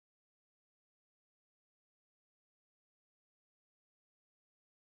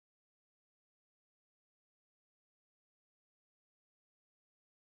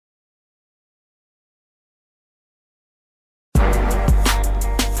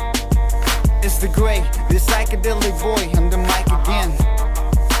the Gre'y Pzykedelik boy on the mic again.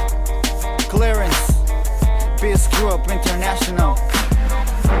 Clearance, Biz Group International.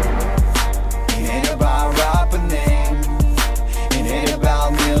 It ain't about rapping name, it ain't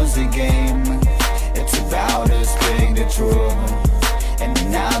about music game. It's about us speaking the truth, and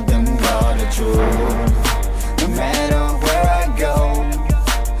nothing but the truth. No matter where I go,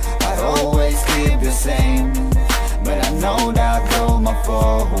 I always keep the same. But I know that all my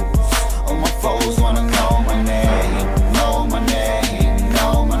foes wanna know my name, know my name,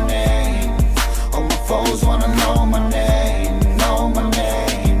 know my name. All my foes wanna know my name, know my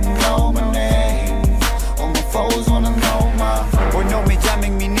name, know my name. All my foes wanna know my. Hoy no me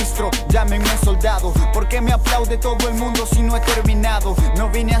llamen ministro, llámenme soldado. Porque me aplaude todo el mundo si no he terminado. No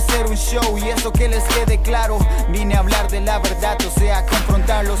vine a hacer un show y eso que les quede claro. Vine a hablar de la verdad, o sea,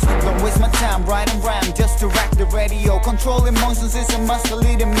 confrontarlos. Don't waste my time writing rhyme just to rock the radio. Control emotions is a must to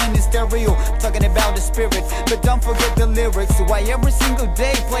lead a ministerio. Talking about the spirit, but don't forget the lyrics. Why every single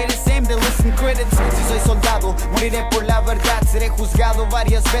day play the same, they listen critics. Si soy soldado, moriré por la verdad. Seré juzgado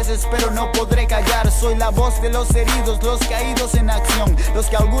varias veces, pero no podré callar. Soy la voz de los heridos, los caídos en acción. Los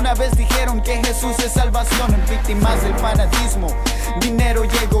que alguna vez dijeron que Jesús es salvación. Víctimas del fanatismo, dinero y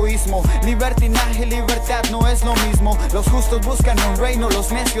egoísmo. Libertinaje, libertad no es lo mismo. Los justos buscan un reino,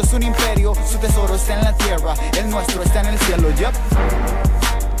 los necios un imperio. Su tesoro está en la tierra, el nuestro está en el cielo. Yup.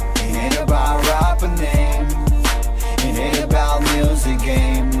 It ain't about rapping name, it ain't about music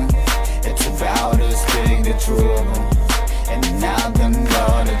game. It's about us speaking the truth, and nothing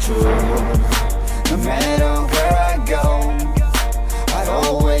but the truth. No matter where I go, I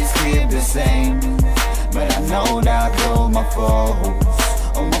always keep the same. But I know that all my foes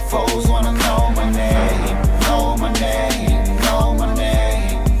wanna know my name, know my name, know my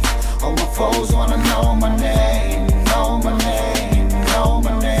name. All my foes wanna know my name, know my name, know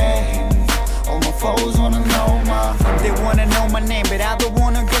my name. All my foes wanna know my. They wanna know my name, but I don't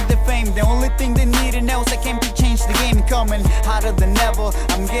wanna get the fame. The only thing they need to know is I came to change the game. Coming hotter than ever,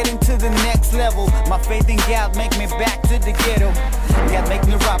 I'm getting to the next level. My faith in God make me back to the ghetto. God make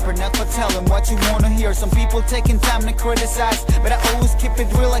me rapper, not for telling what you wanna hear. Some people taking time to criticize, but I always keep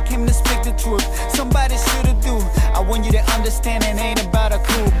it real, I came to speak the truth. Somebody shoulda do. I want you to understand it ain't about a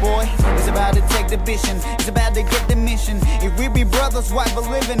cool boy. It's about to take the vision, it's about to get the mission. If we be brothers, why we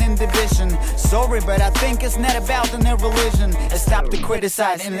living in division? Sorry, but I think it's not about the religion. Let's stop the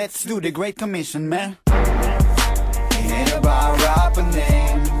criticize and let's do the Great Commission, man. It ain't about rapping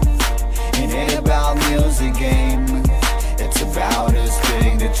name, it ain't about music game. It's about us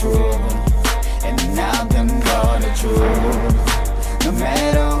speaking the truth, and nothing but the truth. No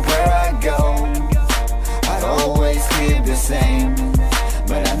matter where I go, I always keep the same.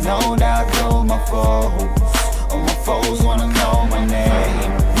 But I know that all my foes wanna know my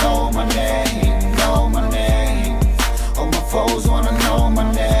name, know my name, know my name. All my foes wanna know my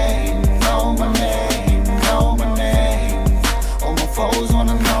name, know my name, know my name. All my foes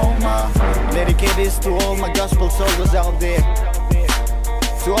wanna know my. Dedicate this to all my gospel soldiers out there,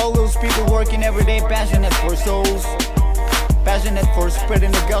 to all those people working every day, passionate for souls, passionate for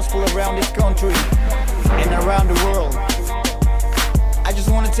spreading the gospel around this country and around the world. I just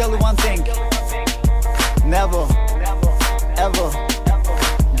want to tell you one thing: never, ever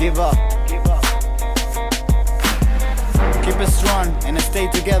give up. Keep it strong and stay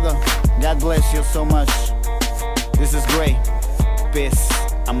together. God bless you so much. This is Gre'y. Peace.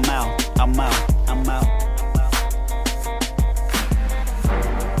 I'm out, I'm out, I'm out.